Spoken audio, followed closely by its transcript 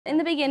In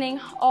the beginning,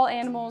 all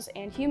animals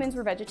and humans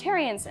were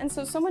vegetarians, and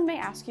so someone may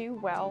ask you,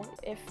 well,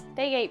 if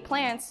they ate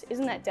plants,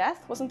 isn't that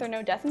death? Wasn't there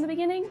no death in the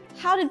beginning?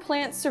 How did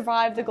plants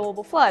survive the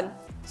global flood?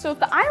 So if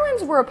the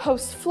islands were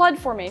post-flood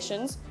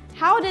formations,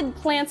 how did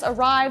plants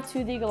arrive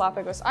to the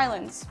Galápagos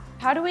Islands?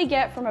 How do we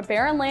get from a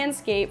barren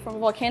landscape from a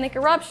volcanic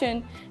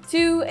eruption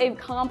to a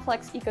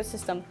complex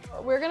ecosystem?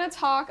 We're going to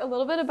talk a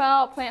little bit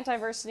about plant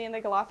diversity in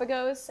the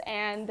Galápagos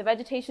and the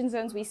vegetation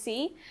zones we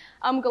see.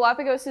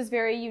 Galápagos is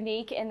very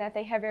unique in that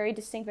they have very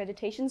distinct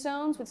vegetation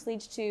zones, which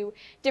leads to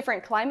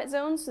different climate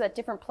zones so that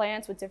different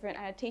plants with different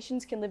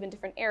adaptations can live in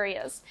different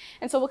areas.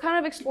 And so we'll kind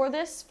of explore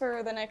this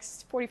for the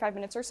next 45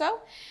 minutes or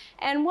so.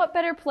 And what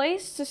better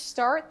place to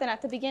start than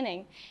at the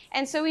beginning?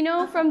 And so we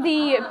know from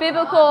the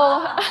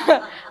biblical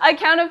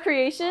account of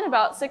creation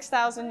about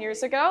 6,000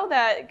 years ago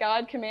that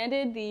God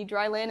commanded the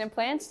dry land and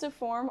plants to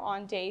form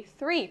on day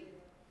 3.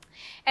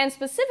 And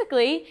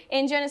specifically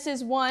in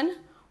Genesis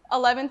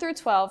 1:11 through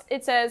 12,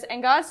 it says,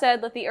 "And God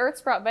said, let the earth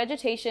sprout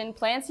vegetation,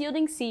 plants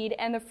yielding seed,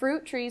 and the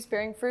fruit trees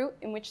bearing fruit,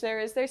 in which there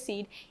is their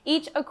seed,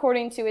 each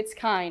according to its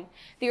kind.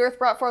 The earth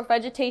brought forth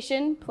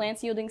vegetation,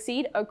 plants yielding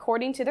seed,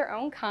 according to their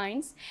own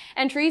kinds,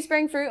 and trees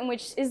bearing fruit, in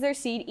which is their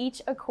seed,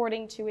 each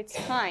according to its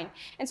kind."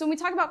 And so when we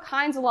talk about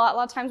kinds a lot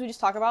of times we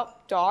just talk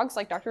about dogs,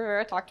 like Dr.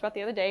 Rivera talked about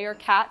the other day, or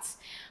cats.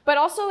 But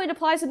also it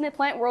applies in the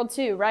plant world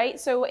too, right?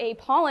 So a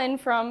pollen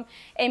from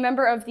a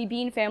member of the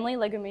bean family,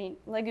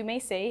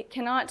 Legumiaceae,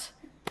 cannot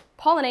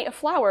pollinate a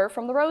flower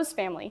from the rose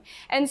family.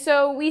 And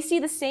so we see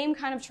the same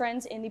kind of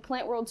trends in the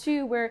plant world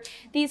too, where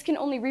these can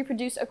only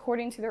reproduce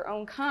according to their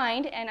own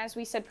kind, and as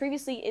we said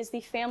previously, is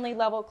the family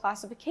level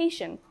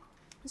classification.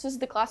 This is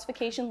the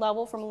classification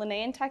level from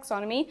Linnaean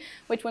taxonomy,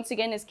 which once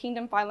again is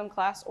kingdom, phylum,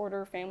 class,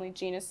 order, family,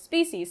 genus,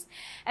 species.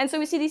 And so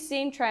we see these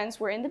same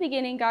trends where in the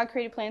beginning God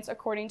created plants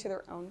according to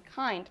their own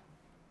kind.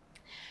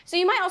 So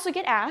you might also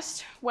get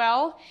asked,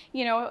 well,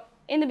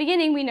 in the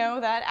beginning, we know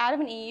that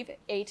Adam and Eve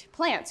ate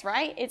plants,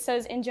 right? It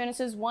says in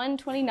Genesis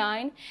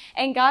 1:29,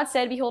 "And God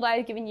said, behold, I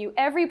have given you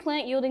every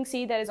plant yielding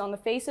seed that is on the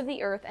face of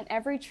the earth, and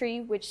every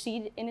tree which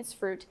seed in its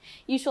fruit.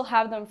 You shall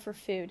have them for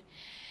food."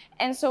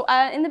 And so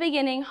in the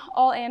beginning,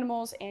 all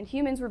animals and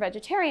humans were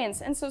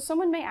vegetarians. And so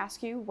someone may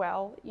ask you,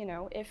 well,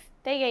 if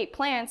they ate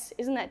plants,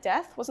 isn't that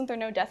death? Wasn't there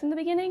no death in the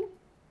beginning?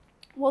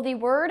 Well, the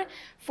word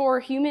for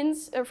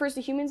humans refers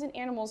to humans and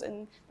animals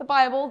in the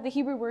Bible. The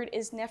Hebrew word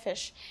is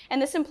nephesh,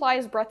 and this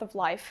implies breath of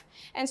life.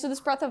 And so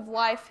this breath of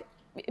life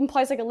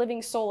implies like a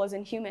living soul as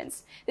in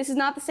humans. This is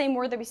not the same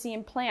word that we see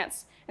in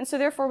plants. And so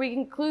therefore we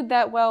conclude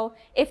that, well,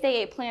 if they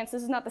ate plants,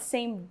 this is not the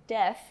same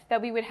death that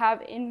we would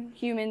have in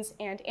humans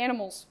and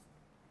animals.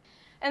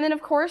 And then,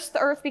 of course, the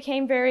earth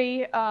became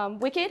very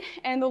wicked,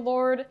 and the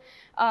Lord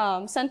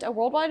sent a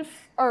worldwide,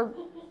 or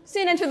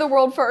sin entered the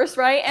world first,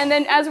 right? And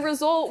then as a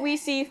result, we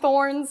see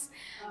thorns,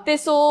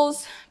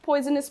 thistles,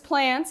 poisonous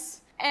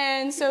plants.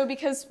 And so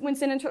because when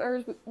sin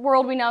entered the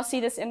world, we now see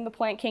this in the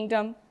plant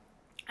kingdom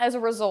as a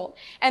result.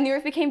 And the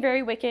earth became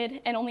very wicked,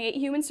 and only 8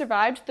 humans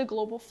survived the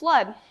global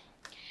flood.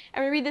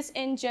 And we read this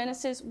in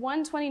Genesis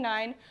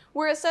 1:29,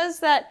 where it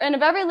says that, "And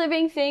of every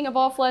living thing of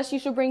all flesh you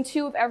shall bring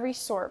 2 of every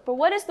sort." But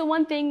what is the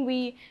one thing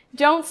we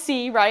don't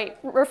see, right,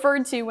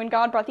 referred to when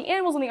God brought the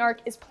animals on the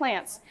ark is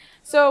plants.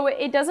 So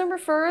it doesn't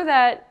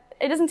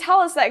tell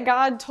us that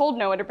God told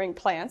Noah to bring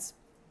plants.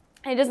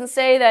 It doesn't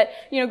say that,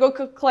 go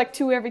collect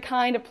 2 of every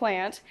kind of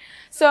plant.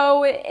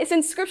 So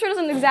since Scripture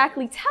doesn't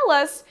exactly tell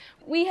us,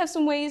 we have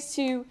some ways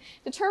to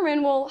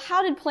determine, well,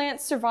 how did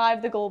plants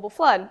survive the global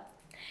flood?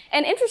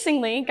 And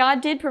interestingly, God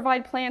did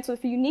provide plants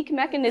with unique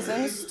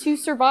mechanisms to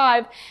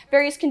survive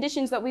various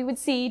conditions that we would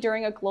see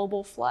during a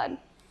global flood.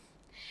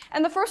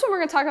 And the first one we're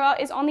going to talk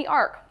about is on the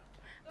ark.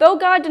 Though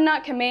God did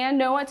not command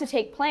Noah to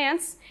take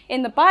plants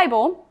in the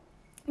Bible,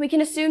 we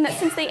can assume that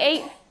since they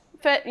ate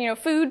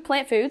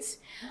plant foods,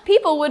 the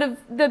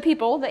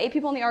 8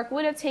 people on the ark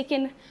would have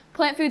taken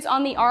plant foods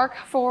on the ark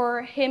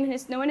for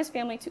Noah and his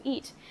family to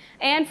eat,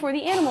 and for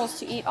the animals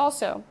to eat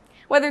also.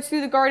 Whether it's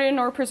through the garden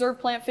or preserved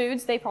plant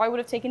foods, they probably would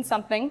have taken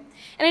something.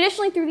 And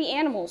additionally, through the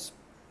animals.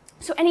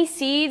 So any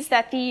seeds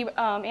that the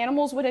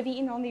animals would have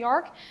eaten on the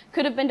ark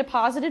could have been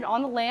deposited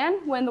on the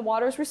land when the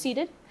waters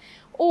receded.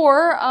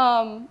 Or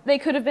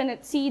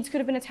seeds could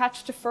have been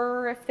attached to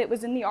fur if it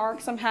was in the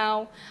ark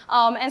somehow.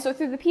 And so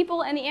through the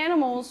people and the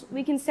animals,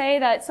 we can say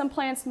that some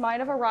plants might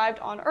have arrived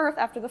on earth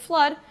after the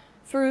flood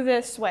through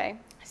this way.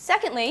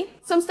 Secondly,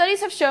 some studies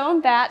have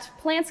shown that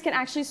plants can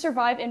actually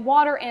survive in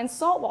water and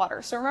salt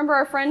water. So remember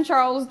our friend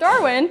Charles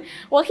Darwin?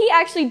 Well, he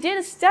actually did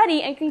a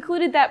study and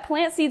concluded that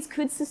plant seeds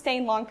could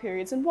sustain long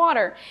periods in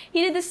water.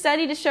 He did this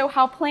study to show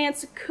how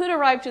plants could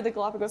arrive to the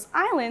Galápagos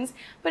Islands,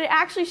 but it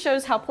actually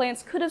shows how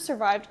plants could have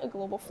survived a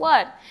global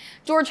flood.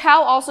 George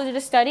Howe also did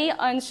a study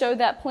and showed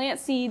that plant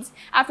seeds,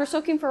 after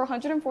soaking for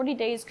 140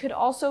 days, could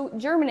also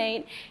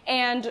germinate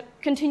and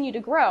continue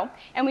to grow.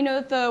 And we know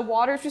that the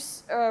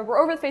waters were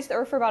over the face of the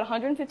earth for about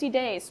 150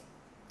 days.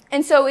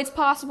 And so it's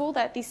possible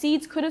that the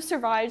seeds could have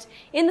survived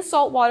in the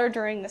salt water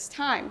during this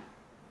time.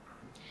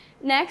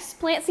 Next,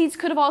 plant seeds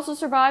could have also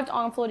survived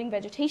on floating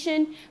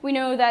vegetation. We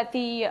know that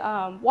the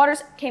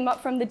waters came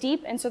up from the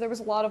deep, and so there was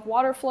a lot of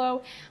water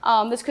flow.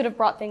 This could have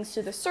brought things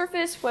to the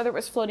surface, whether it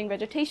was floating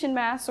vegetation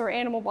mass or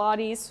animal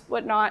bodies,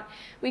 whatnot.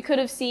 We could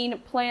have seen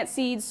plant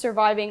seeds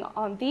surviving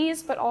on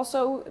these, but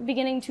also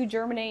beginning to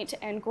germinate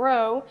and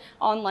grow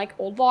on like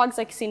old logs,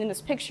 like seen in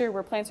this picture,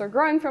 where plants are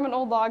growing from an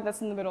old log that's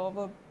in the middle of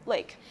a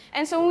lake.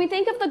 And so when we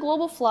think of the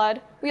global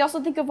flood, we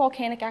also think of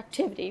volcanic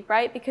activity,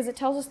 right? Because it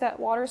tells us that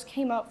waters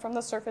came up from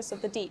the surface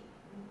of the deep.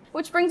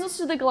 Which brings us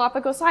to the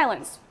Galápagos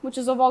Islands, which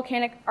is a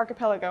volcanic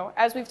archipelago.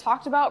 As we've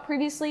talked about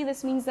previously,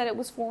 this means that it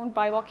was formed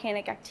by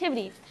volcanic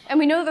activity. And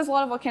we know that there's a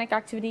lot of volcanic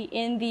activity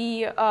in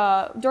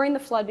during the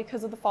flood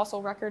because of the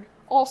fossil record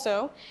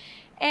also.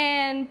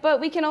 But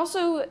we can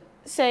also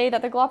say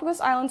that the Galápagos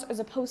Islands is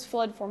a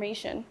post-flood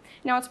formation.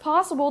 Now, it's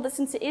possible that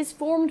since it is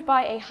formed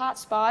by a hot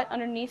spot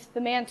underneath the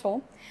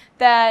mantle,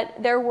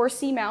 that there were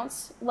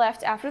seamounts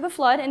left after the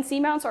flood, and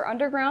seamounts are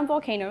underground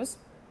volcanoes.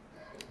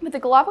 But the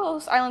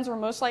Galápagos Islands were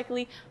most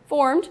likely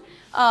formed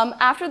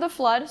after the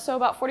flood, so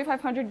about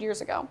 4,500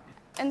 years ago.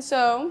 And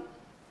so,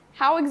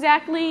 how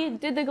exactly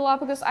did the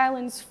Galápagos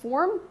Islands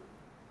form?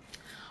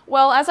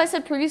 Well, as I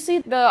said previously,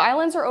 the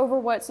islands are over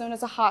what's known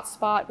as a hot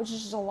spot, which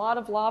is just a lot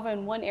of lava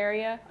in one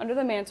area under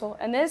the mantle.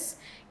 And this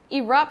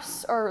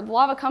erupts, or the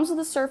lava comes to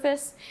the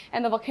surface,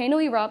 and the volcano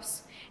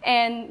erupts.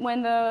 And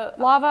when the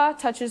lava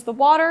touches the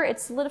water, it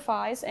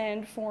solidifies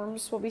and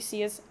forms what we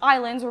see as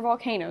islands or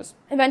volcanoes.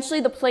 Eventually,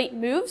 the plate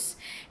moves,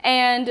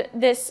 and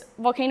this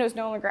volcano is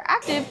no longer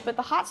active, but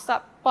the hot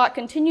spot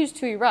continues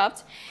to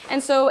erupt.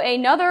 And so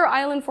another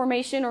island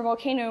formation or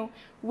volcano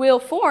will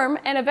form,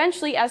 and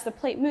eventually, as the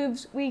plate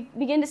moves, we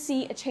begin to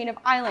see a chain of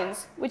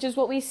islands, which is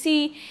what we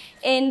see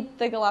in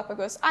the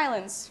Galápagos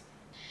Islands.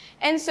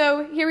 And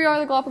so here we are,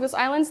 the Galápagos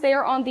Islands. They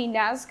are on the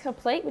Nazca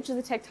Plate, which is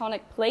a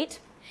tectonic plate.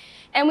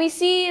 And we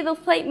see the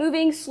plate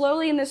moving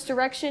slowly in this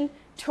direction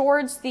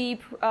towards the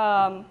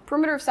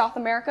perimeter of South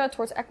America,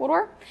 towards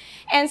Ecuador.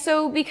 And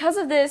so because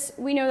of this,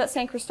 we know that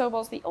San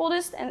Cristobal is the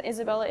oldest and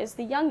Isabela is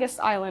the youngest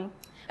island.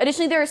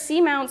 Additionally, there are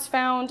seamounts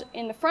found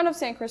in the front of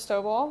San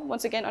Cristobal,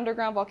 once again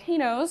underground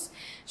volcanoes,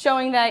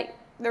 showing that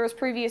there was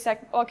previous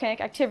volcanic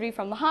activity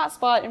from the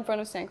hotspot in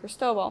front of San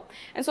Cristobal.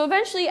 And so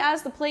eventually,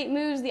 as the plate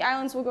moves, the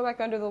islands will go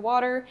back under the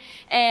water,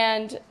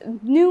 and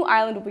new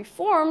island will be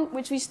formed,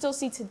 which we still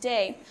see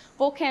today.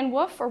 Volcan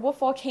Wolf, or Wolf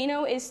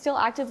Volcano, is still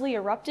actively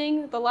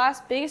erupting. The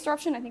last biggest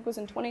eruption, I think, was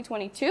in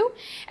 2022.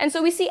 And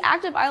so we see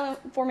active island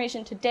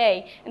formation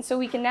today. And so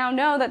we can now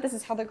know that this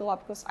is how the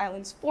Galápagos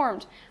Islands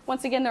formed.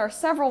 Once again, there are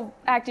several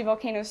active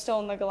volcanoes still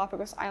in the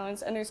Galápagos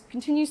Islands, and there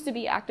continues to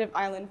be active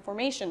island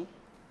formation.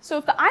 So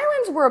if the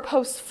islands were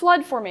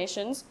post-flood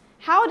formations,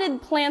 how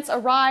did plants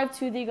arrive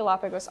to the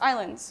Galápagos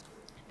Islands?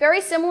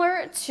 Very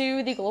similar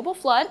to the global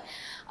flood,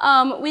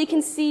 we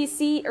can see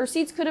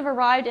seeds could have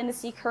arrived in the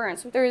sea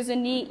currents. There is a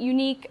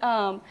unique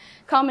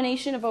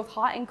combination of both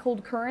hot and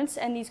cold currents,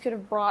 and these could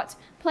have brought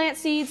plant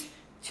seeds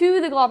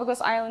to the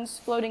Galápagos Islands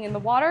floating in the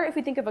water. If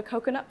we think of a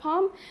coconut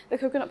palm, the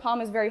coconut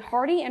palm is very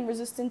hardy and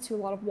resistant to a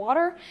lot of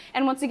water.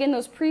 And once again,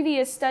 those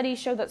previous studies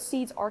show that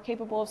seeds are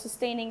capable of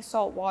sustaining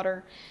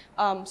saltwater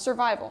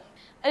survival.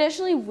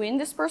 Additionally, wind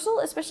dispersal,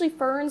 especially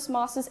ferns,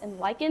 mosses, and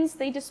lichens,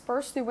 they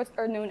disperse through what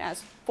are known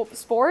as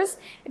spores.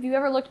 If you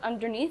ever looked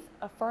underneath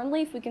a fern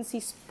leaf, we can see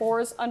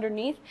spores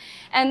underneath.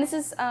 And this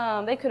is,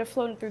 they could have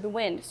floated through the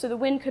wind. So the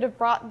wind could have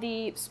brought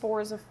the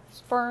spores of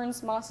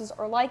ferns, mosses,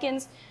 or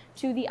lichens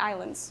to the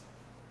islands.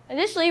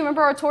 Additionally,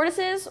 remember our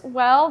tortoises?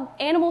 Well,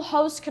 animal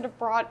hosts could have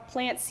brought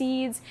plant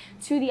seeds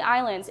to the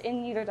islands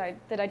in either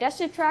the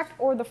digestive tract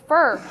or the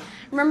fur.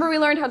 Remember we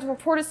learned how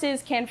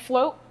tortoises can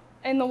float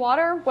in the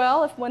water?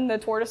 Well, when the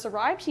tortoise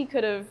arrived, he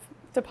could have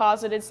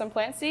deposited some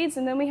plant seeds,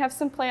 and then we have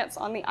some plants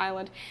on the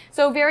island.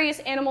 So various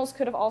animals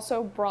could have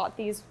also brought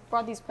these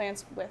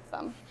plants with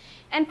them.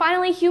 And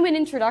finally, human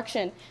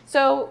introduction.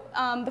 So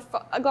the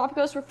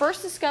Galapagos were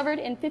first discovered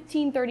in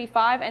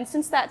 1535, and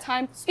since that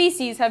time,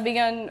 species have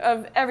begun,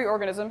 of every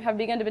organism, have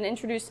begun to be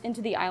introduced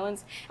into the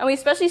islands. And we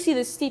especially see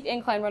this steep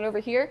incline run over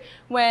here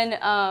when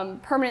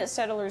permanent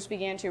settlers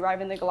began to arrive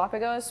in the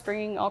Galapagos,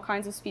 bringing all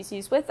kinds of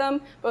species with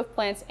them, both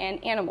plants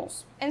and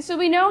animals. And so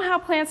we know how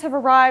plants have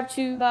arrived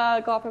to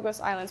the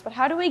Galapagos Islands, but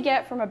how do we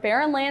get from a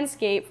barren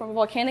landscape, from a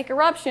volcanic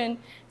eruption,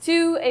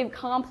 to a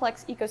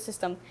complex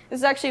ecosystem? This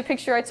is actually a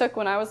picture I took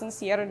when I was in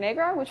Sierra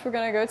Negra, which we're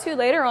going to go to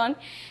later on.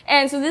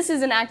 And so this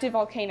is an active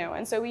volcano.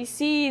 And so we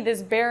see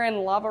this barren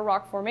lava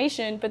rock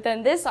formation, but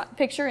then this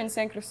picture in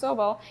San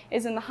Cristobal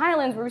is in the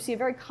highlands, where we see a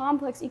very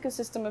complex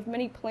ecosystem of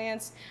many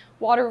plants,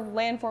 water,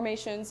 land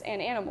formations,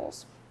 and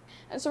animals.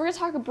 And so we're going to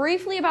talk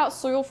briefly about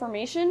soil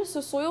formation.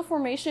 So soil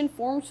formation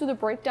forms through the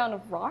breakdown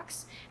of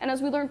rocks. And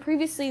as we learned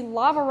previously,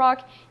 lava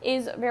rock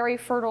is very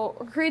fertile,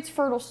 or creates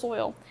fertile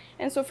soil.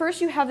 And so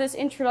first you have this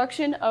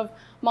introduction of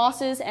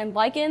mosses and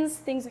lichens,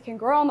 things that can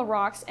grow on the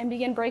rocks and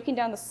begin breaking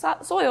down the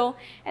soil.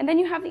 And then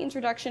you have the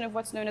introduction of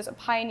what's known as a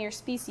pioneer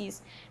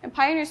species. And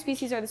pioneer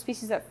species are the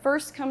species that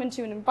first come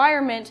into an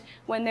environment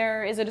when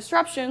there is a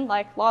disruption,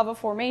 like lava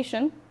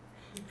formation.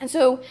 And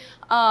so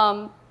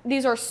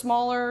these are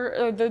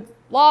smaller, the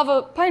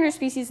lava pioneer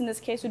species in this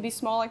case would be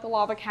small like the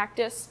lava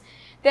cactus.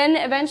 Then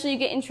eventually you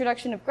get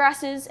introduction of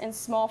grasses and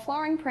small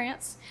flowering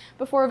plants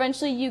before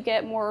eventually you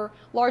get more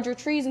larger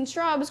trees and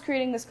shrubs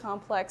creating this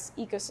complex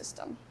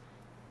ecosystem.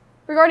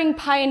 Regarding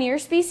pioneer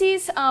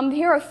species,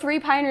 here are 3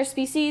 pioneer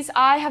species.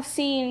 I have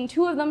seen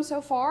 2 of them so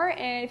far,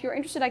 and if you're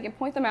interested, I can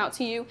point them out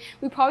to you.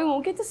 We probably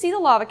won't get to see the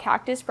lava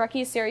cactus,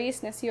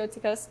 Brachiocereus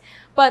nesioticus,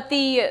 but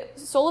the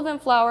Sullivan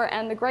flower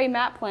and the gray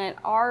mat plant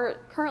are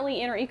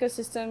currently in our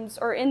ecosystems,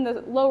 or in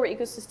the lower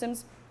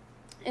ecosystems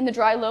in the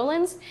dry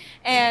lowlands,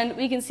 and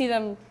we can see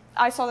them.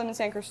 I saw them in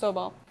San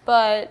Cristobal.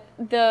 But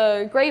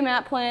the gray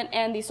mat plant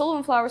and the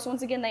Sullivan flowers,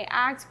 once again,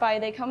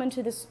 they come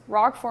into this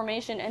rock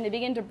formation and they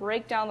begin to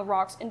break down the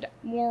rocks into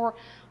more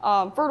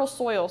fertile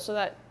soil so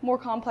that more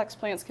complex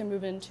plants can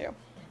move into.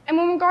 And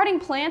when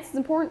regarding plants, it's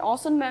important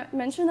also to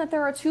mention that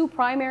there are 2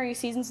 primary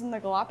seasons in the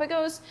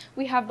Galapagos.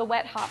 We have the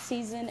wet hot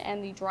season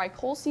and the dry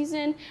cold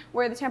season,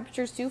 where the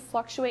temperatures do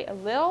fluctuate a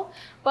little,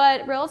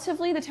 but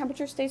relatively the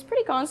temperature stays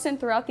pretty constant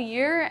throughout the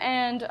year.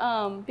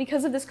 And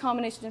because of this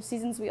combination of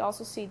seasons, we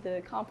also see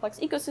the complex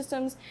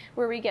ecosystems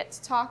where we get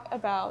to talk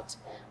about,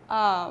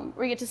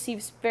 we get to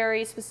see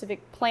very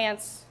specific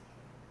plants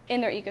in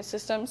their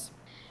ecosystems.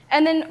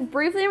 And then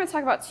briefly, I'm going to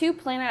talk about 2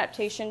 plant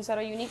adaptations that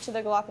are unique to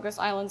the Galapagos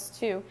Islands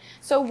too.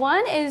 So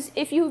one is,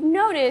 if you've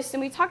noticed,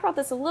 and we talked about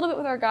this a little bit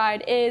with our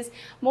guide, is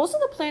most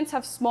of the plants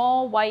have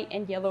small white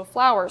and yellow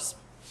flowers.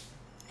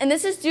 And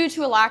this is due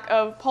to a lack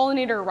of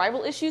pollinator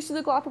arrival issues to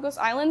the Galapagos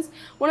Islands.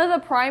 One of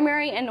the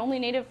primary and only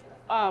native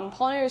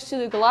pollinators to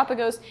the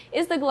Galapagos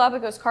is the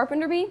Galapagos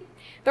carpenter bee.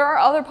 There are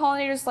other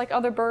pollinators like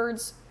other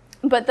birds,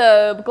 but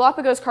the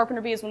Galapagos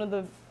carpenter bee is one of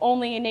the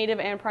only native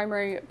and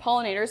primary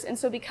pollinators. And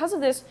so because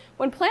of this,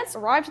 when plants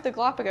arrived at the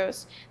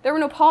Galapagos, there were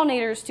no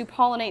pollinators to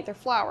pollinate their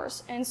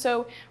flowers. And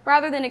so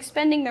rather than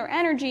expending their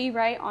energy,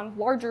 right, on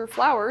larger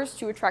flowers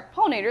to attract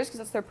pollinators, because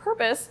that's their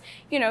purpose,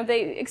 you know,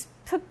 they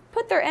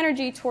put their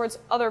energy towards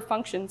other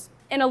functions.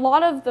 And a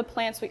lot of the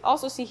plants we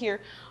also see here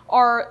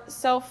are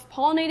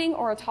self-pollinating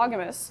or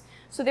autogamous.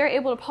 So they're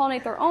able to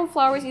pollinate their own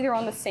flowers either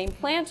on the same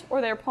plant,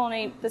 or they're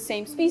pollinate the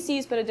same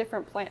species but a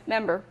different plant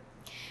member.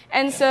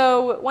 And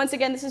so, once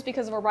again, this is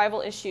because of arrival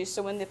issues.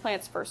 So when the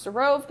plants first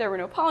arrived, there were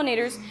no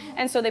pollinators,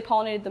 and so they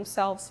pollinated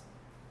themselves.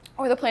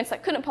 Or the plants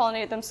that couldn't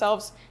pollinate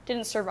themselves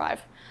didn't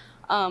survive.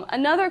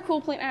 Another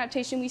cool plant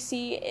adaptation we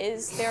see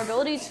is their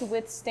ability to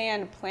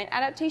withstand plant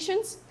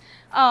adaptations,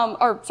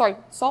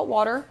 salt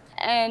water,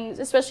 and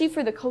especially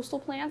for the coastal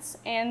plants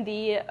and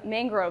the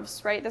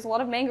mangroves, right? There's a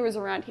lot of mangroves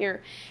around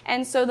here.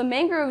 And so the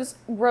mangroves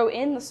grow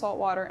in the salt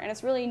water, and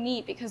it's really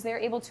neat because they're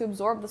able to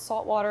absorb the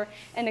salt water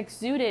and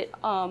exude it.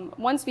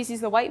 One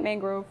species, the white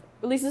mangrove,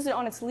 releases it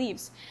on its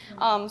leaves.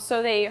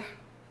 So they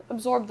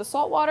absorb the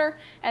salt water,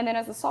 and then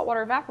as the salt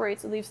water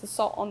evaporates, it leaves the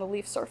salt on the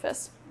leaf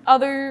surface.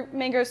 Other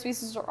mangrove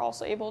species are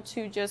also able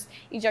to just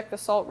eject the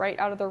salt right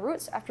out of their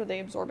roots after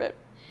they absorb it.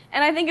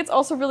 And I think it's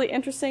also really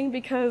interesting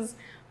because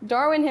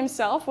Darwin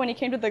himself, when he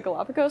came to the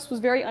Galapagos, was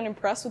very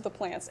unimpressed with the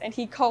plants, and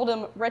he called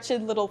them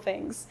wretched little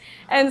things.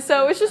 And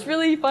so it's just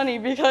really funny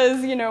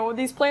because, you know,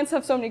 these plants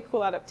have so many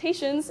cool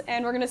adaptations,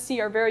 and we're going to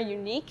see are very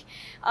unique,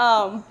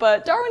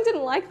 but Darwin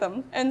didn't like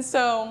them. And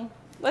so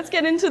let's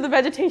get into the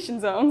vegetation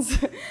zones.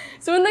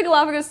 So in the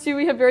Galapagos too,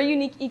 we have very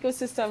unique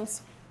ecosystems.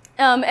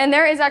 And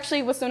there is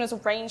actually what's known as a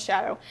rain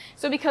shadow.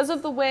 So because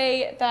of the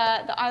way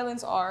that the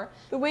islands are,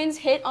 the winds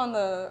hit on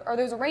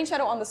there's a rain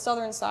shadow on the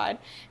southern side.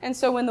 And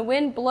so when the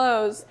wind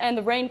blows and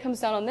the rain comes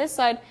down on this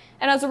side,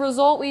 and as a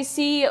result, we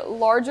see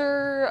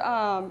larger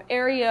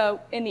area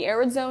in the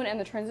arid zone and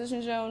the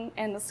transition zone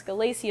and the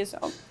Scalacia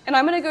zone. And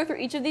I'm going to go through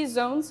each of these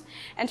zones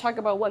and talk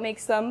about what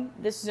makes them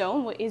this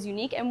zone, what is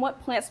unique, and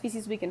what plant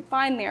species we can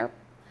find there.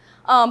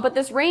 But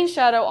this rain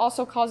shadow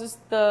also causes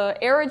the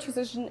arid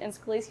transition and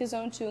Scalacia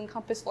zone to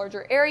encompass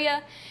larger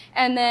area,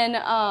 and then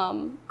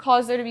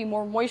cause there to be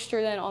more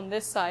moisture than on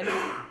this side.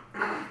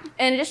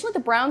 And additionally, the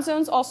brown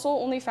zones also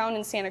only found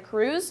in Santa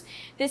Cruz.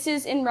 This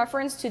is in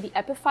reference to the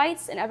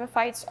epiphytes, and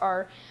epiphytes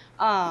are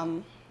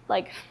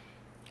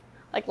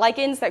like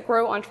lichens that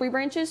grow on tree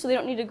branches, so they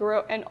don't need to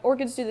grow, and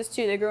orchids do this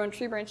too, they grow on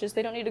tree branches,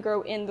 they don't need to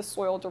grow in the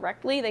soil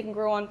directly, they can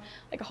grow on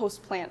like a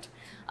host plant.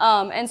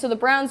 And so the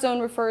brown zone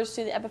refers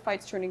to the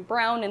epiphytes turning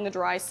brown in the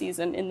dry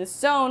season in this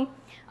zone.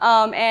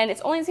 And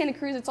it's only in Santa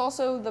Cruz, it's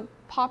also the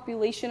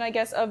population, I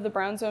guess, of the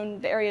brown zone,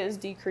 the area is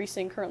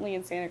decreasing currently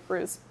in Santa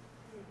Cruz.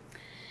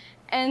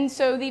 And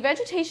so the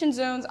vegetation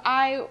zones,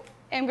 I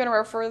am going to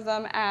refer to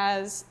them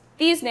as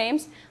these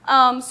names.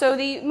 So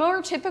the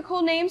more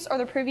typical names are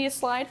the previous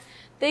slide.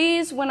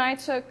 These, when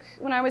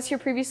I was here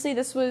previously,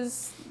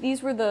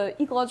 these were the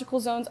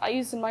ecological zones I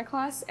used in my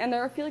class, and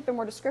I feel like they're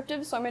more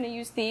descriptive, so I'm going to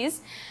use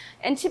these.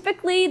 And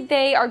typically,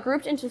 they are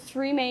grouped into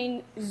 3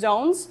 main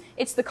zones.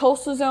 It's the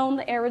coastal zone,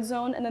 the arid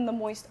zone, and then the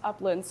moist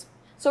uplands.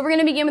 So we're going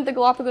to begin with the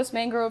Galapagos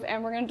mangrove,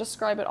 and we're going to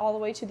describe it all the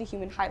way to the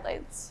human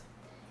highlights.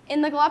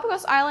 In the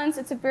Galapagos Islands,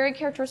 it's a very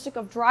characteristic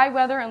of dry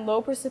weather and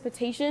low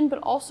precipitation, but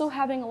also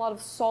having a lot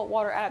of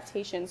saltwater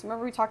adaptations.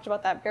 Remember we talked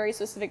about that very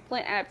specific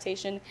plant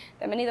adaptation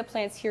that many of the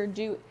plants here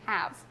do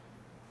have.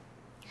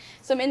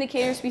 Some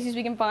indicator species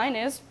we can find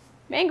is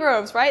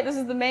mangroves, right? This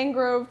is the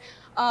mangrove,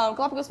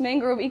 Galapagos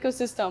mangrove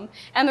ecosystem.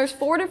 And there's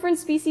 4 different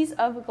species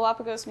of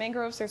Galapagos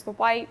mangroves. There's the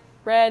white,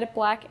 red,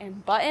 black,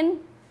 and button.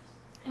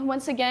 And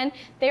once again,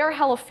 they are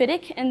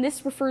halophytic, and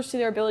this refers to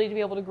their ability to be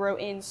able to grow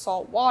in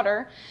salt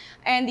water.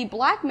 And the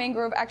black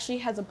mangrove actually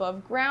has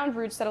above ground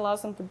roots that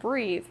allows them to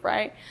breathe,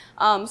 right?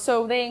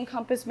 So they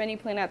encompass many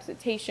plant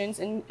adaptations,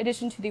 in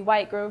addition to the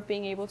white grove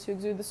being able to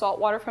exude the salt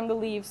water from the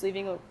leaves,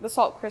 leaving the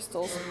salt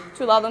crystals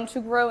to allow them to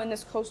grow in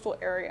this coastal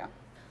area.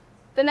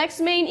 The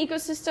next main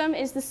ecosystem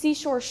is the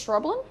seashore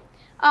shrubland.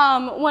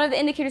 One of the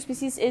indicator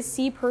species is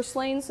C.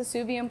 purslane,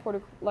 Sesuvium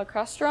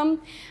portulacustrum.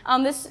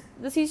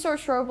 The seashore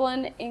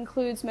shrubland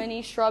includes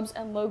many shrubs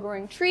and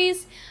low-growing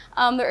trees.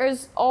 There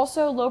is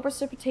also low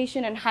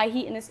precipitation and high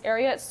heat in this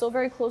area. It's still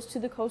very close to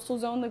the coastal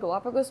zone, the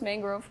Galapagos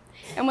mangrove.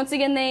 And once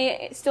again,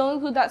 they still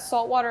include that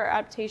saltwater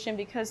adaptation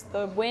because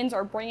the winds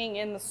are bringing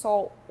in the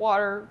salt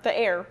water,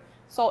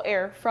 salt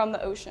air from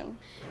the ocean.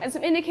 And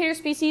some indicator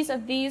species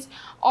of these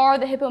are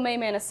the Hippomea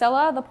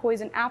manicella, the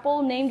poison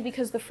apple, named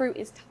because the fruit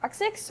is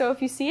toxic. So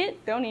if you see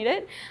it, don't eat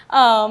it.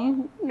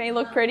 May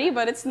look pretty,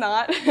 but it's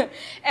not.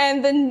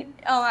 And then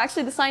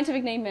actually the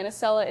scientific name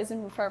manicella is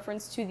in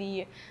reference to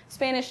the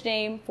Spanish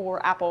name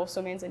for apple,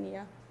 so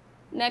manzanilla.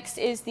 Next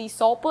is the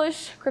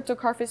saltbush,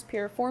 Cryptocarpus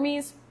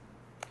piriformis.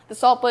 The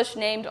saltbush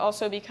named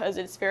also because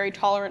it's very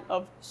tolerant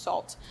of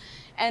salt.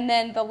 And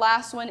then the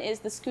last one is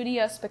the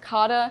Scutia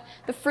spicata.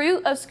 The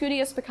fruit of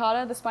Scutia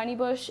spicata, the spiny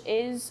bush,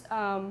 is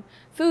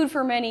food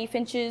for many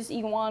finches,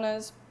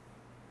 iguanas,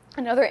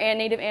 and other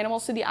native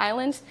animals to the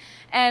island.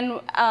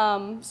 And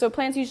so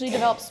plants usually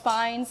develop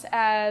spines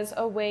as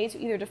a way to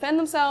either defend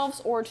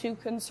themselves or to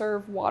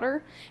conserve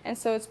water. And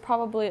so it's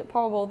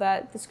probable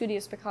that the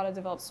Scutia spicata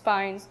develops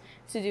spines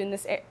to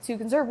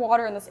conserve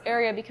water in this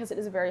area because it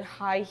is a very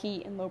high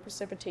heat and low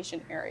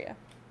precipitation area.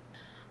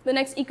 The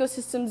next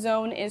ecosystem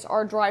zone is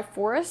our dry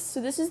forest.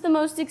 So this is the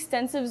most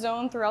extensive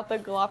zone throughout the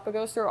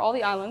Galapagos, through all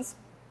the islands.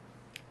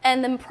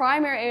 And the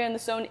primary area in the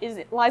zone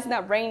lies in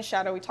that rain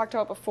shadow we talked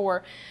about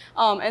before.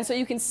 And so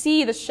you can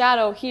see the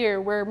shadow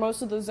here where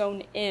most of the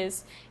zone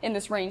is in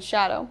this rain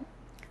shadow.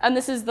 And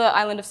this is the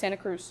island of Santa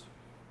Cruz.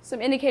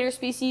 Some indicator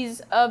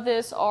species of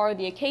this are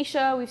the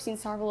acacia, we've seen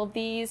several of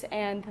these,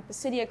 and the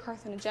Pisidia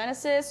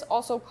carcinogenesis,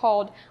 also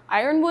called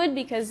ironwood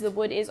because the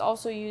wood is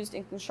also used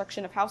in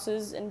construction of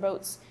houses and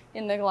boats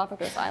in the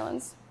Galapagos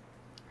Islands.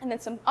 And then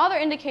some other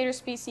indicator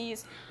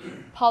species,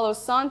 Palo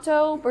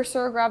Santo,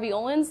 Bursera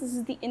graveolens. This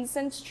is the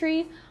incense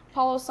tree.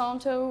 Palo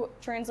Santo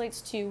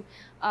translates to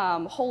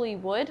holy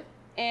wood,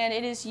 and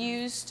it is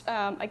used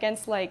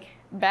against like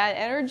bad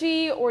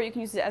energy, or you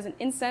can use it as an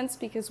incense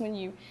because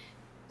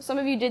some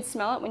of you did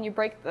smell it when you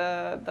break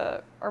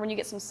or when you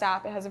get some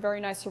sap, it has a very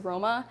nice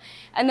aroma.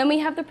 And then we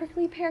have the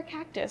prickly pear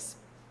cactus,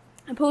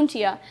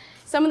 Opuntia.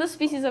 Some of the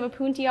species of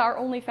Opuntia are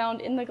only found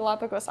in the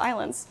Galapagos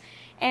Islands.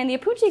 And the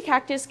Opuntia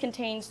cactus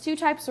contains 2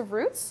 types of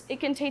roots. It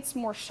contains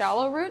more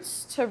shallow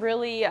roots to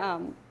really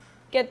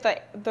get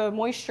the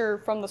moisture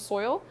from the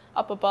soil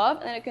up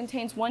above, and it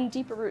contains one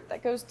deeper root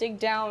that digs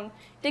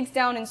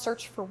down in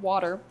search for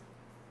water.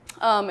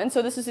 And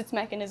so this is its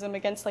mechanism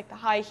against like the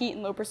high heat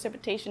and low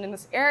precipitation in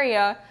this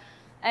area.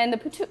 And the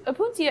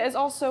Opuntia is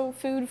also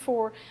food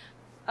for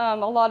a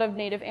lot of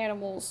native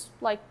animals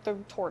like the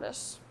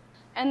tortoise.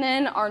 And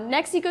then our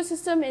next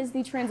ecosystem is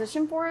the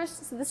transition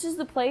forest. So this is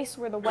the place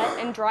where the wet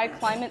and dry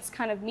climates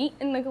kind of meet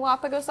in the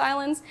Galapagos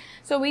Islands.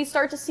 So we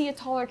start to see a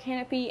taller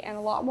canopy and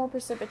a lot more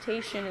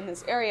precipitation in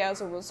this area as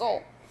a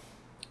result.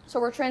 So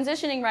we're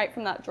transitioning right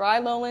from that dry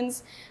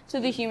lowlands to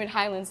the humid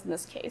highlands in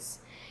this case.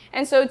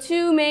 And so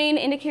 2 main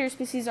indicator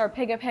species are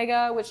pega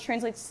pega, which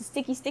translates to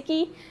sticky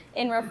sticky.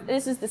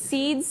 This is the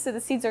seeds, so the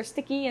seeds are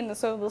sticky, and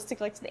so they'll stick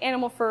like to the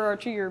animal fur or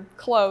to your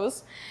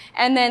clothes.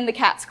 And then the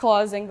cat's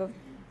claw,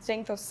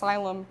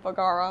 Xanthocylum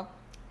vagara.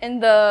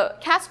 And the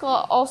cat's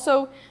claw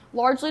also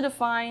largely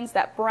defines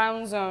that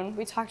brown zone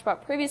we talked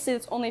about previously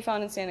that's only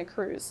found in Santa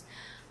Cruz.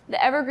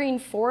 The evergreen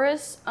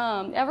forest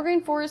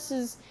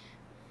is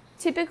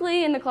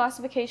typically in the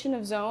classification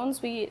of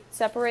zones, we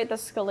separate the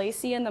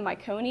Scalacea and the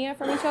Miconia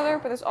from each other,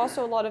 but there's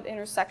also a lot of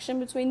intersection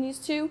between these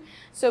two.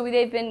 So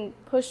they've been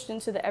pushed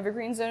into the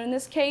evergreen zone in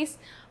this case,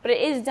 but it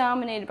is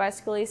dominated by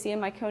Scalacea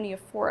and Miconia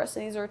forests.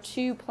 And these are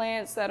 2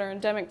 plants that are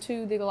endemic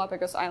to the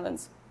Galapagos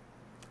Islands.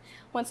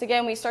 Once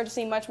again, we start to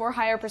see much more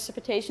higher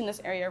precipitation in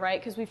this area, right?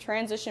 Because we've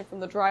transitioned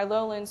from the dry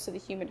lowlands to the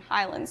humid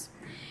highlands.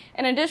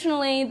 And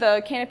additionally,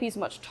 the canopy is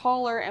much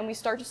taller, and we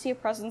start to see a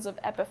presence of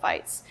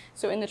epiphytes,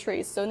 so in the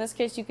trees. So in this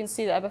case, you can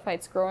see the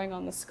epiphytes growing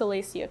on the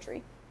Scalacea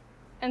tree.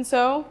 And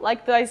so,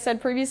 like I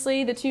said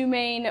previously, the 2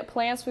 main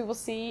plants we will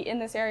see in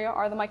this area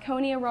are the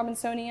Miconia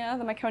robinsonia,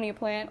 the Miconia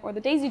plant, or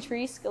the daisy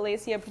tree,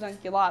 Scalacea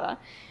pedunculata.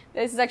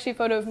 This is actually a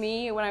photo of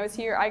me when I was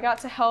here. I got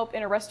to help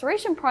in a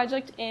restoration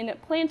project in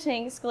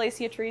planting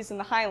Scalacea trees in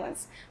the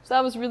highlands. So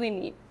that was really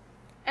neat.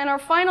 And our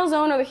final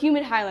zone are the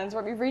humid highlands,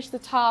 where we've reached the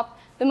top,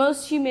 the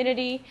most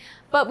humidity,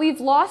 but we've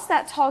lost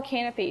that tall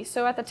canopy.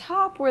 So at the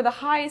top, where the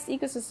highest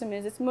ecosystem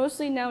is, it's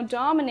mostly now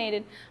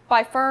dominated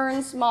by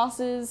ferns,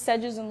 mosses,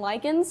 sedges, and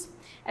lichens.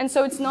 And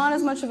so it's not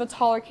as much of a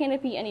taller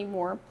canopy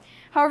anymore.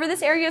 However,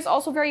 this area is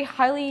also very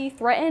highly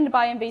threatened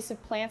by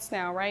invasive plants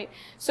now, right?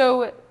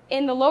 So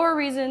in the lower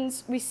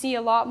regions, we see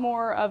a lot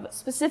more of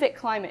specific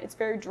climate. It's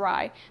very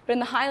dry. But in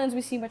the highlands,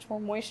 we see much more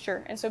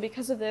moisture. And so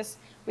because of this,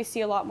 we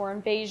see a lot more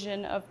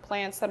invasion of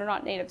plants that are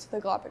not native to the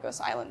Galápagos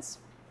Islands.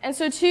 And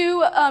so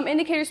two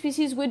indicator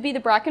species would be the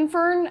bracken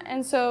fern.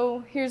 And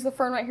so here's the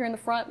fern right here in the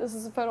front. This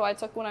is a photo I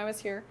took when I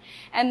was here.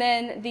 And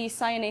then the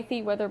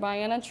Cyanathe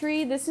weatherbiana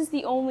tree. This is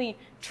the only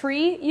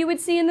tree you would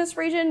see in this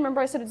region.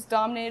 Remember I said it's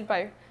dominated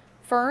by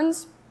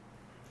ferns?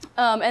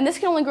 And this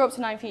can only grow up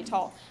to 9 feet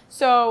tall.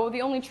 So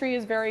the only tree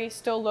is very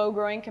still low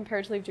growing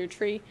comparatively to a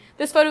tree.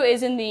 This photo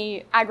is in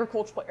the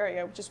agricultural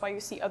area, which is why you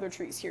see other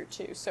trees here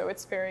too. So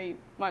it's very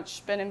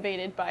much been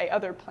invaded by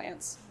other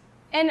plants.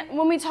 And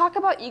when we talk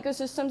about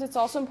ecosystems, it's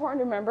also important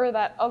to remember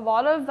that a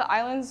lot of the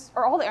islands,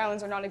 or all the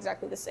islands, are not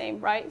exactly the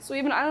same, right? So we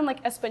have an island like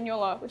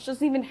Espanola, which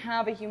doesn't even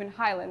have a human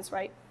highlands,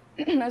 right?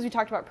 As we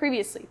talked about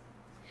previously.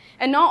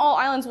 And not all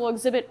islands will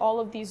exhibit all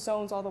of these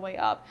zones all the way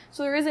up.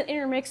 So there is an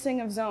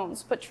intermixing of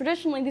zones. But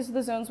traditionally, these are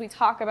the zones we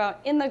talk about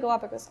in the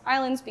Galápagos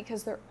Islands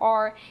because there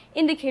are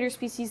indicator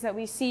species that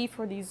we see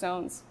for these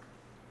zones.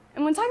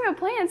 And when talking about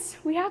plants,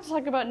 we have to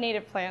talk about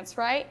native plants,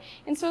 right?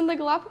 And so in the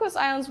Galápagos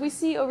Islands, we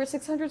see over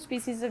 600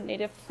 species of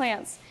native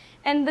plants.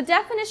 And the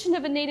definition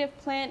of a native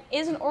plant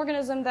is an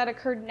organism that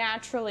occurred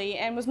naturally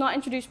and was not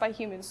introduced by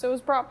humans. So it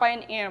was brought by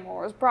an animal,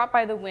 or was brought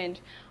by the wind,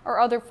 or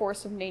other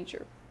force of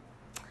nature.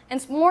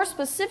 And more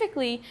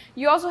specifically,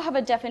 you also have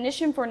a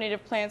definition for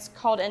native plants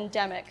called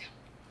endemic.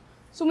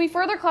 So when we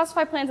further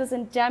classify plants as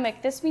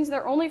endemic, this means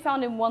they're only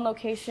found in one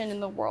location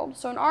in the world.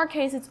 So in our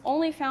case, it's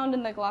only found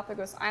in the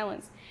Galápagos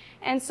Islands.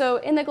 And so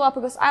in the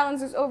Galápagos Islands,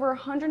 there's over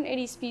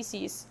 180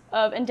 species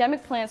of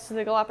endemic plants to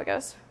the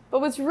Galápagos. But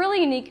what's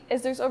really unique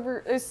is there's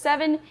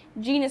 7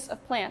 genus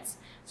of plants.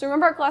 So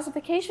remember, our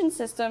classification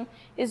system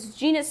is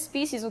genus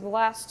species with the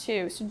last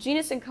 2. So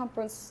genus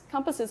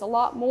encompasses a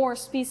lot more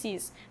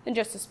species than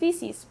just a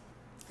species.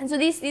 And so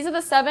these are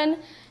the 7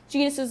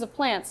 genuses of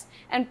plants.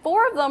 And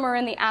 4 of them are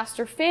in the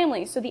aster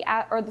family, so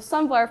the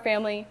sunflower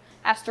family,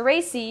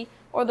 Asteraceae,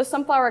 or the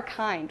sunflower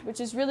kind, which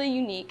is really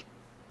unique.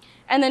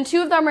 And then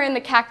 2 of them are in the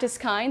cactus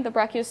kind, the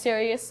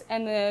Brachiocereus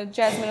and the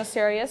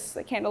Jasminocereus,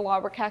 the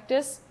candelabra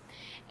cactus.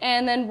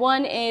 And then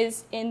 1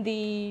 is in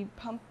the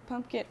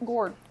pumpkin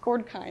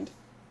gourd kind.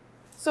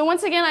 So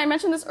once again, I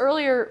mentioned this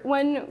earlier,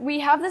 when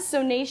we have this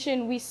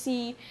zonation, we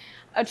see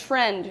a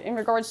trend in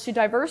regards to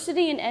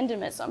diversity and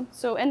endemism.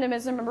 So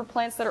endemism, remember,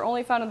 plants that are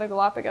only found in the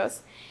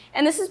Galápagos.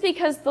 And this is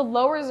because the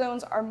lower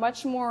zones are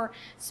much more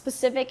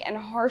specific and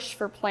harsh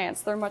for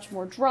plants. They're much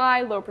more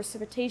dry, low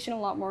precipitation, a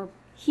lot more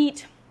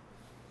heat.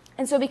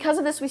 And so because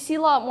of this, we see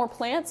a lot more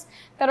plants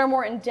that are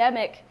more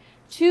endemic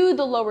to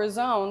the lower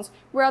zones,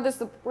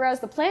 whereas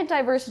the plant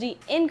diversity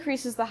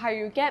increases the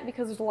higher you get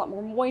because there's a lot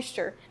more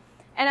moisture.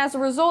 And as a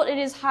result, it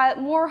is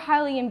more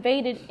highly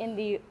invaded in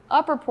the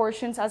upper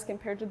portions as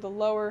compared to the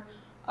lower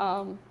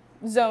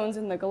zones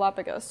in the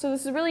Galápagos. So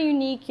this is a really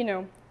unique,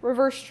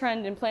 reverse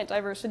trend in plant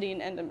diversity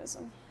and endemism.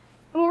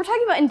 And when we're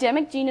talking about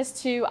endemic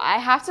genus 2, I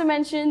have to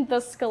mention the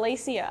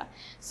Scalacea.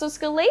 So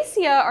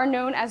Scalacea are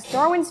known as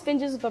Darwin's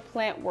finches of the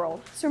plant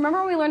world. So remember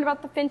when we learned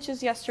about the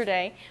finches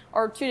yesterday,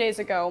 or 2 days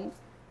ago,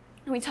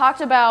 we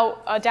talked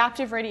about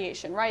adaptive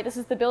radiation, right? This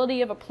is the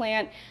ability of a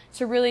plant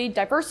to really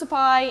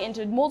diversify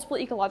into multiple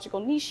ecological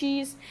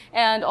niches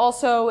and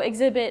also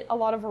exhibit a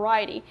lot of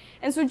variety.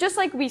 And so just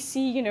like we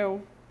see,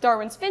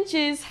 Darwin's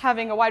finches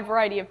having a wide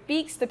variety of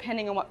beaks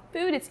depending on what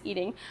food it's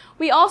eating,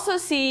 we also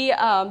see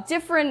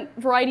different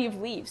variety of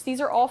leaves.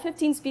 These are all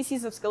 15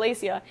 species of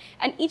Scalacea,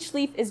 and each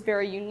leaf is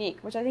very unique,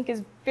 which I think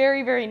is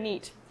very, very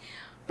neat.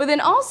 But then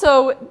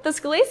also, the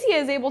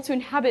Scalacea is able to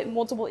inhabit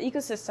multiple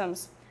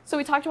ecosystems. So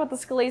we talked about the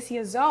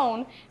Scalacea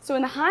zone. So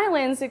in the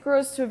highlands, it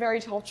grows to a very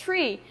tall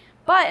tree.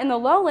 But in the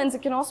lowlands,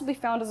 it can also be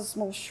found as a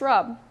small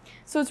shrub.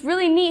 So it's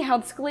really neat how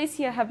the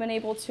Scalacea have been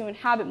able to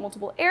inhabit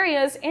multiple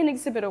areas and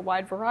exhibit a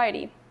wide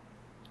variety.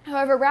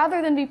 However,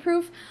 rather than be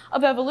proof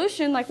of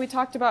evolution, like we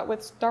talked about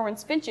with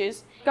Darwin's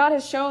finches, God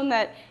has shown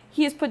that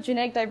he has put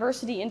genetic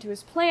diversity into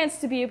his plants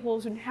to be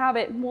able to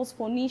inhabit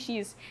multiple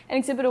niches and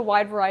exhibit a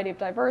wide variety of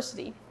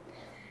diversity.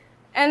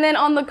 And then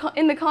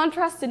in the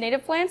contrast to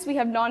native plants, we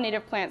have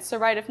non-native plants. So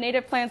if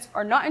native plants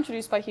are not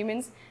introduced by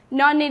humans,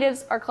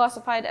 non-natives are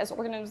classified as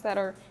organisms that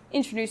are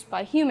introduced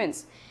by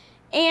humans.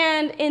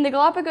 And in the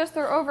Galápagos,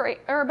 there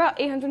are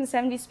about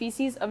 870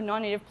 species of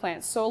non-native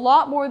plants, so a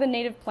lot more than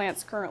native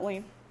plants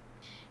currently.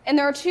 And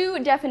there are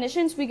 2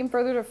 definitions we can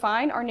further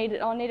define our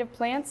non-native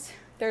plants.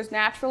 There's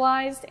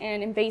naturalized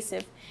and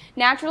invasive.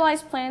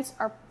 Naturalized plants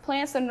are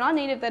plants that are not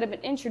native that have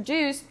been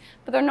introduced,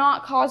 but they're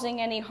not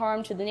causing any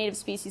harm to the native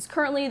species.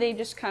 Currently, they've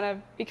just kind of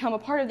become a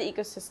part of the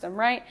ecosystem,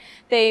 right?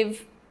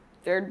 They've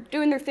they're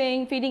doing their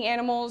thing, feeding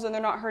animals, and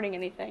they're not hurting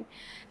anything.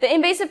 The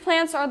invasive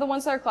plants are the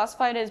ones that are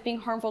classified as being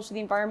harmful to the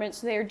environment,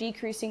 so they are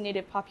decreasing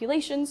native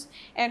populations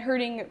and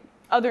hurting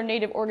other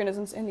native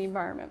organisms in the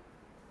environment.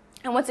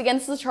 And once again,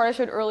 this is the chart I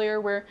showed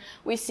earlier where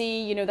we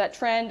see, that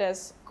trend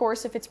as, of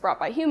course, if it's brought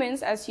by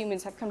humans, as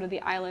humans have come to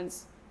the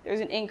islands,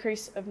 there's an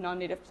increase of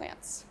non-native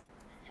plants.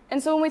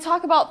 And so when we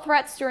talk about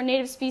threats to our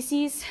native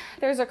species,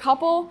 there's a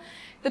couple.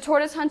 The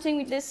tortoise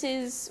hunting, this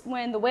is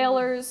when the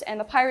whalers and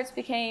the pirates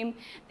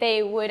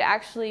they would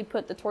actually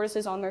put the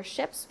tortoises on their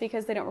ships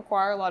because they don't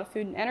require a lot of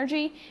food and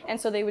energy,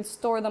 and so they would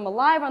store them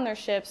alive on their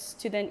ships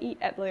to then eat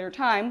at a later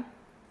time.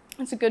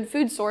 It's a good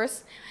food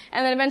source.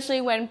 And then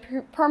eventually when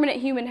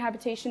permanent human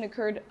habitation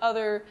occurred,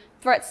 other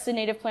threats to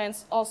native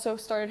plants also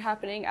started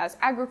happening as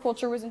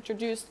agriculture was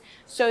introduced,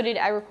 so did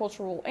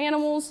agricultural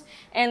animals,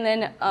 and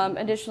then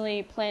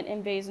additionally plant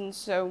invasions,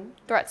 so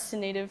threats to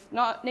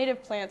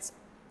native plants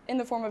in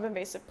the form of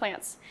invasive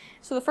plants.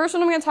 So the first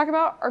one I'm going to talk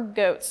about are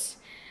goats.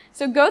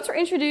 So goats were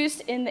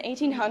introduced in the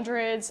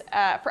 1800s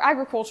for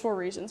agricultural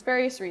reasons,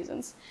 various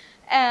reasons.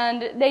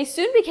 And they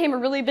soon became a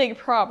really big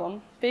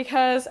problem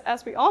because,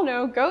 as we all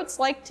know, goats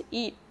like to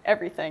eat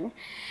everything.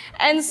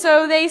 And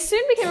so they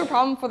soon became a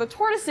problem for the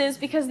tortoises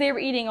because they were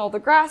eating all the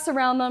grass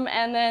around them,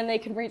 and then they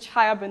could reach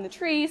high up in the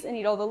trees and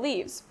eat all the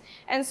leaves.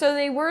 And so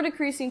they were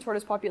decreasing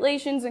tortoise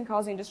populations and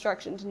causing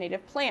destruction to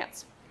native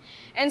plants.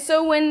 And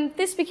so when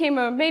this became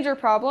a major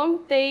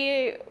problem,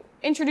 they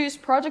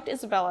introduced Project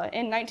Isabella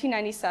in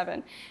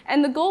 1997.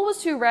 And the goal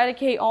was to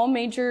eradicate all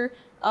major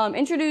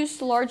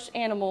introduced large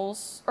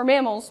animals or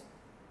mammals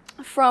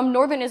from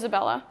northern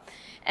Isabella.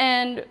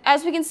 And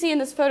as we can see in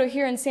this photo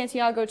here in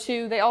Santiago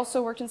too, they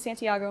also worked in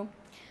Santiago.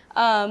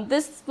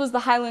 This was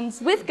the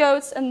highlands with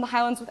goats and the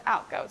highlands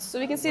without goats. So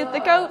we can see that the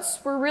goats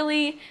were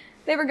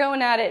they were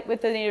going at it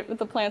with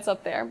the plants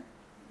up there.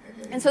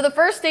 And so the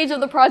first stage of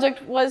the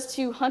project was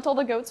to hunt all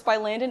the goats by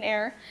land and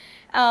air.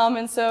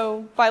 And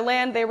so by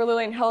land, they were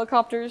literally in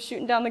helicopters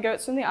shooting down the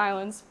goats from the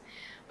islands.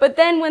 But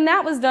then when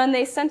that was done,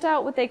 they sent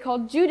out what they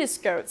called Judas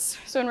goats.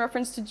 So in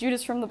reference to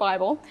Judas from the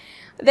Bible,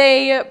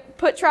 they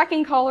put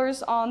tracking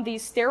collars on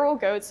these sterile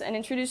goats and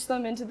introduced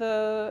them into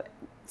the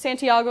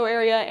Santiago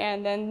area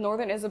and then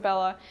northern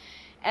Isabella.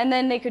 And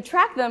then they could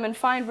track them and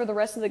find where the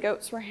rest of the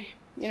goats were,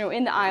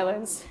 in the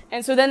islands.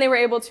 And so then they were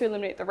able to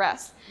eliminate the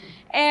rest.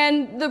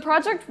 And the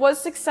project was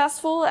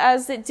successful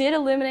as it did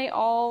eliminate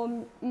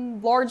all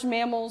large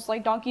mammals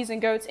like donkeys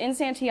and goats in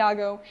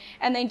Santiago,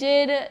 and they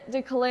did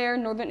declare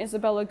northern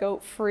Isabella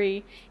goat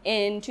free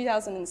in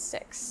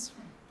 2006.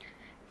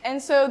 And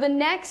so the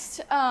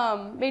next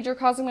major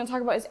cause I'm going to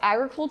talk about is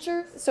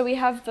agriculture. So we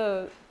have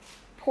the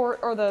port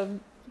or the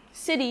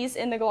cities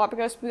in the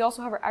Galapagos, but we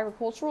also have our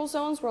agricultural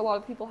zones where a lot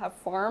of people have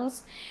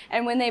farms.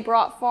 And when they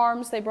brought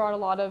farms, they brought a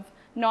lot of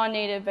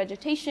non-native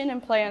vegetation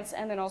and plants,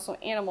 and then also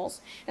animals.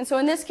 And so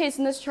in this case,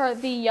 in this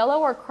chart, the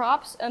yellow are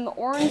crops and the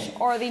orange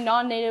are the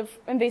non-native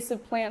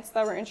invasive plants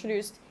that were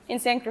introduced in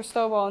San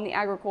Cristobal in the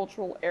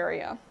agricultural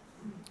area.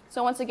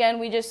 So once again,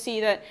 we just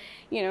see that,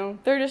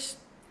 they're just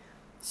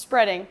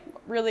spreading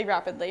really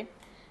rapidly.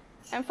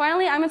 And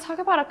finally, I'm going to talk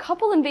about a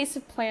couple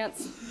invasive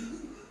plants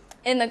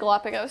in the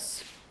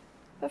Galapagos.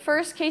 The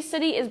first case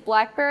study is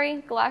blackberry.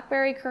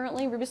 Blackberry,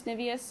 currently Rubus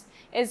niveus,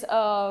 is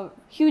a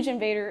huge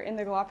invader in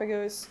the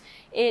Galapagos.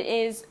 It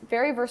is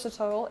very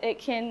versatile.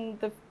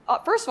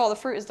 First of all, the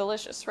fruit is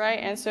delicious, right?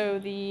 And so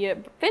the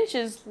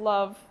finches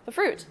love the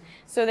fruit.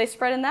 So they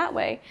spread in that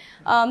way.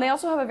 They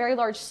also have a very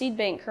large seed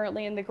bank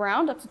currently in the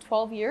ground, up to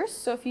 12 years.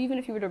 So even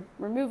if you were to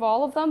remove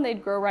all of them,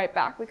 they'd grow right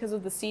back because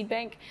of the seed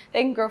bank.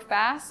 They can grow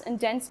fast and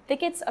dense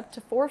thickets up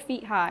to 4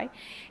 feet high.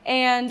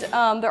 And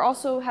they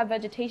also have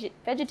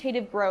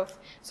vegetative growth.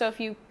 So if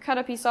you cut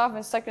a piece off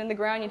and stuck it in the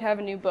ground, you'd have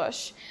a new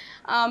bush.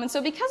 And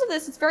so because of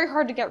this, it's very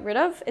hard to get rid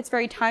of. It's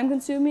very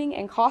time-consuming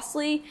and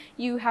costly.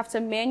 You have to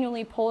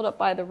manually pull it up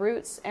by the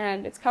roots,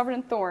 and it's covered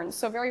in thorns,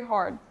 so very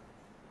hard.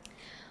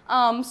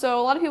 So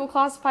a lot of people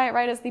classify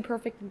it as the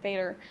perfect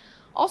invader.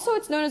 Also,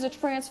 it's known as a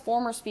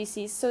transformer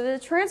species. So the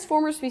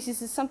transformer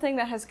species is something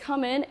that has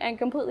come in and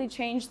completely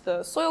changed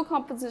the soil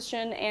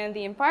composition and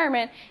the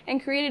environment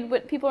and created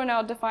what people are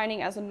now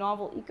defining as a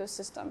novel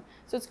ecosystem.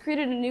 So it's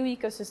created a new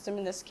ecosystem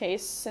in this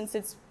case since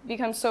it's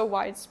become so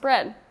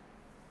widespread.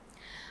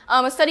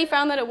 A study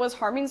found that it was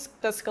harming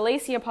the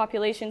Scalacea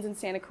populations in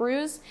Santa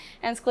Cruz,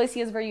 and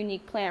Scalacea is a very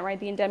unique plant, right,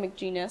 the endemic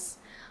genus.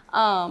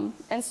 And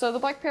so the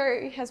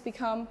blackberry has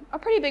become a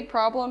pretty big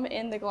problem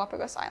in the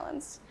Galapagos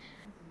Islands.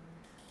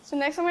 So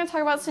next I'm going to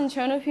talk about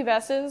Cinchona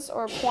pubescens,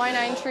 or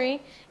quinine tree.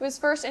 It was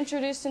first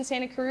introduced in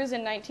Santa Cruz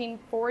in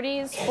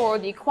 1940s for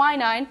the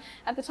quinine.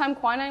 At the time,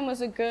 quinine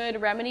was a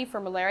good remedy for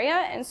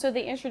malaria, and so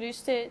they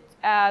introduced it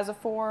as a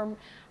form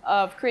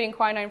of creating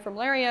quinine for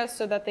malaria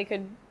so that they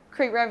could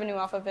create revenue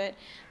off of it.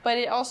 But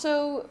it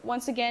also,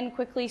 once again,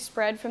 quickly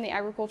spread from the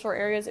agricultural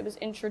areas it was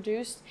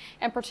introduced,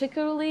 and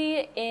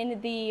particularly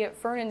in the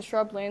fern and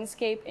shrub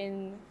landscape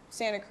in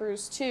Santa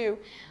Cruz too.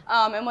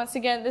 And once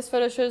again, this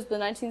photo shows the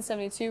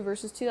 1972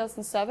 versus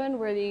 2007,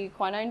 where the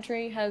quinine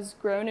tree has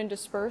grown and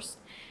dispersed.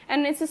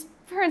 And it's this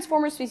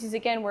transformer species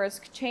again, where it's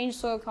changed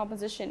soil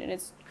composition and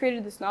it's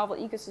created this novel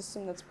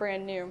ecosystem that's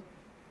brand new.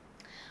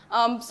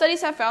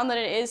 Studies have found that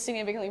it is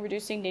significantly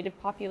reducing native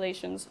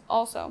populations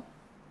also.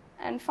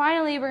 And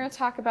finally, we're going to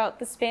talk about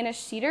the Spanish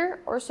cedar,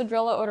 or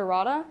Cedrela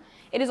odorata.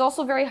 It is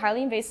also very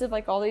highly invasive,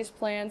 like all these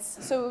plants.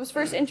 So it was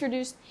first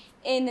introduced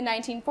in the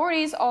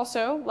 1940s,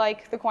 also,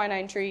 like the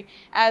quinine tree,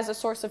 as a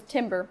source of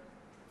timber.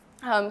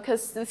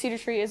 Because the cedar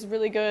tree is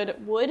really good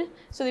wood,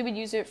 so they would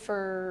use it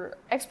for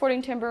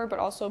exporting timber, but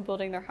also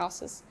building their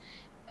houses.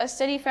 A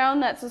study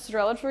found that the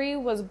Cedrela tree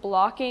was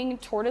blocking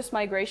tortoise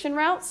migration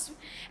routes.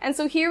 And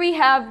so here we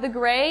have the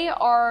gray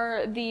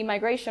are the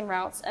migration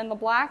routes, and the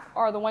black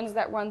are the ones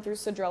that run through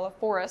Cedrela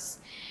forests.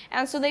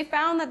 And so they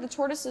found that the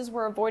tortoises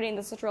were avoiding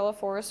the Cedrela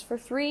forest for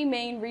three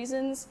main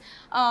reasons.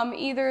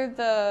 Either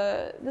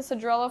the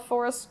Cedrela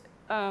forest,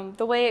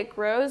 the way it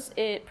grows,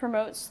 it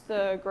promotes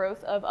the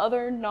growth of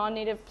other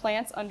non-native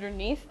plants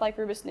underneath, like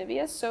Rubus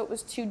niveus, so it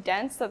was too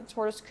dense that the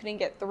tortoise couldn't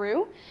get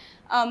through.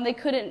 They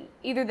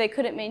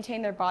couldn't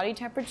maintain their body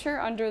temperature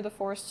under the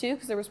forest too,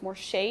 because there was more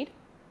shade.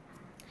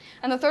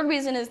 And the third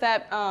reason is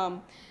that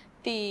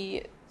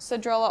the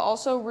Cedrela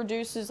also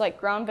reduces like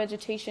ground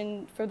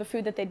vegetation for the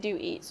food that they do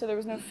eat. So there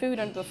was no food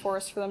under the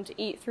forest for them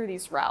to eat through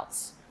these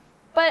routes.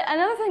 But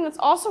another thing that's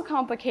also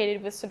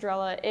complicated with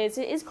Cedrela is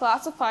it is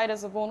classified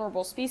as a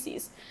vulnerable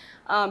species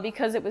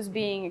because it was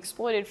being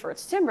exploited for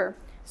its timber.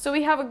 So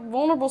we have a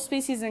vulnerable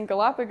species in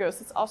Galápagos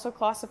that's also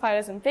classified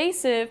as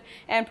invasive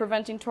and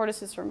preventing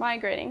tortoises from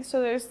migrating.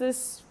 So there's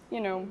this,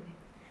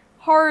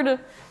 hard,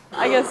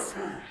 I guess,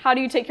 how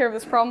do you take care of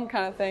this problem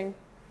kind of thing.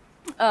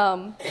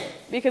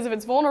 Because if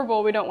it's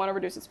vulnerable, we don't want to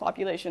reduce its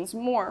populations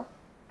more.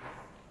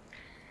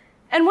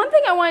 And one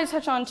thing I wanted to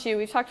touch on too,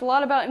 we've talked a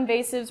lot about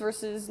invasives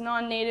versus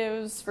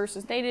non-natives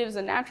versus natives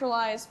and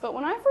naturalized, but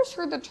when I first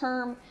heard the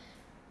term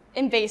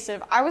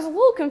invasive, I was a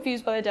little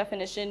confused by the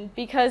definition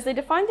because they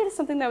defined it as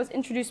something that was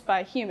introduced by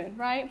a human,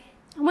 right?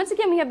 And once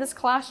again, we have this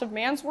clash of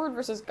man's word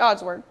versus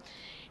God's word.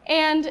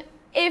 And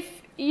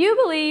if you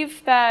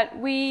believe that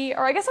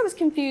or I guess I was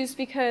confused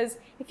because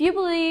if you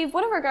believe,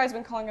 what have our guys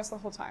been calling us the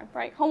whole time,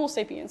 right? Homo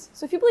sapiens.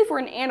 So if you believe we're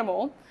an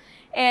animal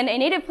and a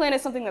native plant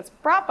is something that's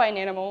brought by an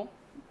animal,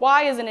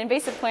 why is an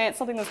invasive plant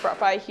something that's brought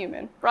by a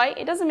human, right?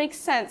 It doesn't make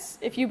sense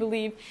if you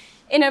believe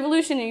in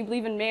evolution and you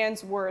believe in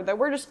man's word, that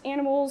we're just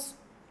animals,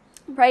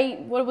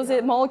 right? What was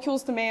it?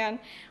 Molecules to man.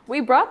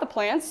 We brought the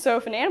plants, so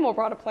if an animal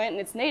brought a plant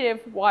and it's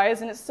native, why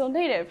isn't it still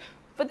native?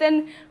 But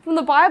then from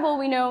the Bible,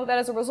 we know that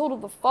as a result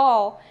of the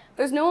fall,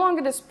 there's no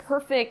longer this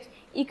perfect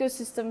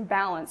ecosystem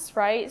balance,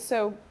 right?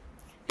 So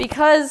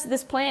because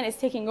this plant is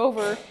taking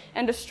over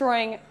and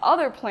destroying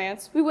other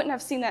plants, we wouldn't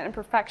have seen that in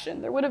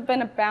perfection. There would have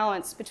been a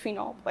balance between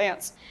all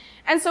plants.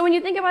 And so when you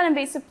think about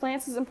invasive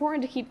plants, it's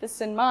important to keep this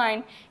in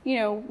mind.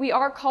 We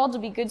are called to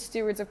be good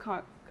stewards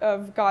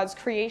of God's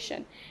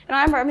creation. And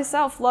I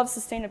myself love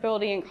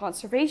sustainability and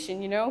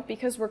conservation,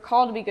 because we're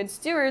called to be good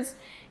stewards,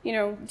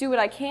 do what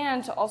I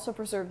can to also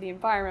preserve the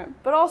environment.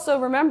 But also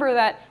remember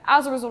that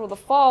as a result of the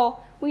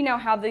fall, we now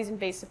have these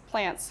invasive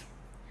plants.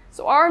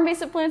 So are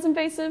invasive plants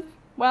invasive?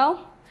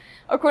 Well,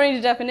 according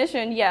to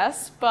definition,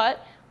 yes,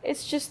 but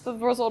it's just the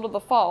result of the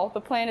fall.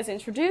 The plant is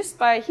introduced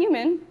by a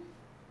human.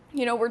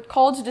 We're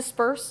called to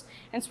disperse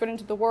and spread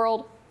into the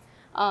world.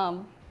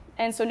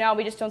 And so now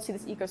we just don't see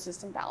this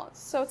ecosystem balance.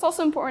 So it's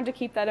also important to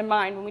keep that in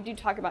mind when we do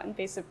talk about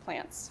invasive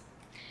plants.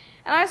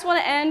 And I just want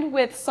to end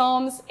with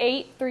Psalms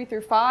 8, 3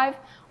 through 5.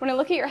 When I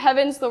look at your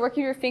heavens, the work of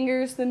your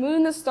fingers, the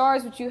moon, the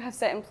stars which you have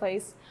set in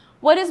place,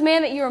 what is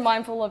man that you are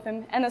mindful of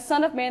him, and the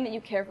son of man that you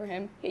care for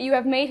him? Yet you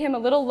have made him a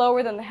little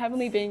lower than the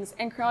heavenly beings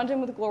and crowned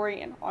him with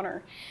glory and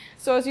honor.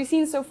 So as we've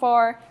seen so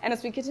far, and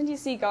as we continue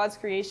to see God's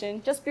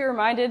creation, just be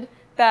reminded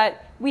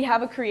that we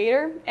have a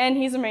creator and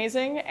he's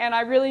amazing, and I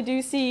really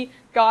do see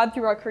God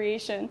through our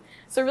creation.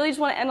 So I really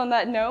just want to end on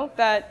that note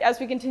that as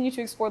we continue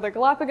to explore the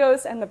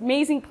Galapagos and the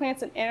amazing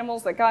plants and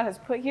animals that God has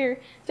put here,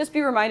 just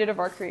be reminded of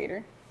our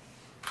creator.